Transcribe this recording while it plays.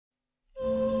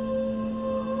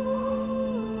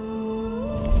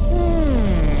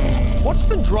What's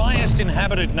the driest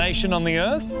inhabited nation on the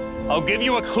Earth? I'll give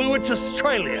you a clue, it's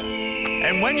Australia.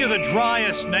 And when you're the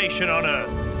driest nation on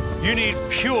Earth, you need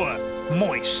pure,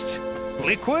 moist,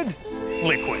 liquid,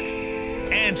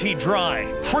 anti-dry,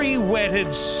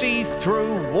 pre-wetted,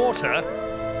 see-through water,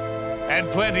 and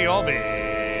plenty of it.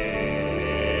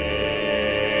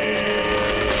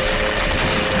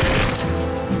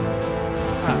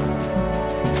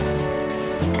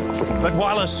 But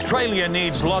while Australia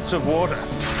needs lots of water,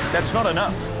 that's not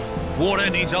enough. Water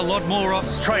needs a lot more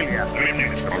Australia in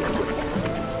it.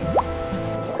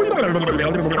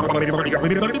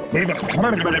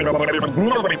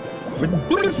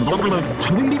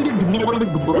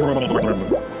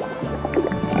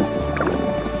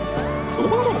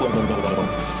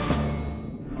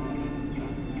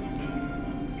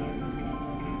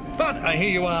 But I hear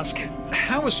you ask,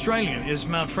 how Australian is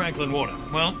Mount Franklin water?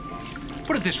 Well,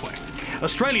 put it this way.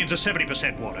 Australians are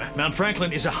 70% water. Mount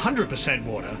Franklin is 100%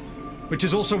 water, which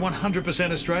is also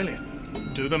 100% Australian.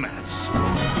 Do the maths.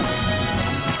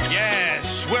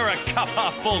 Yes, we're a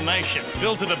cup-half-full nation,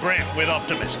 filled to the brim with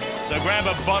optimism. So grab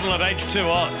a bottle of H2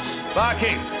 Oz.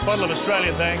 Barkeep, bottle of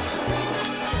Australian, thanks.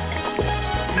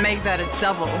 Make that a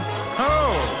double.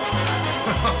 Oh!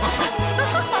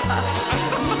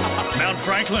 Mount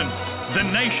Franklin, the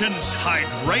nation's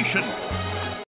hydration.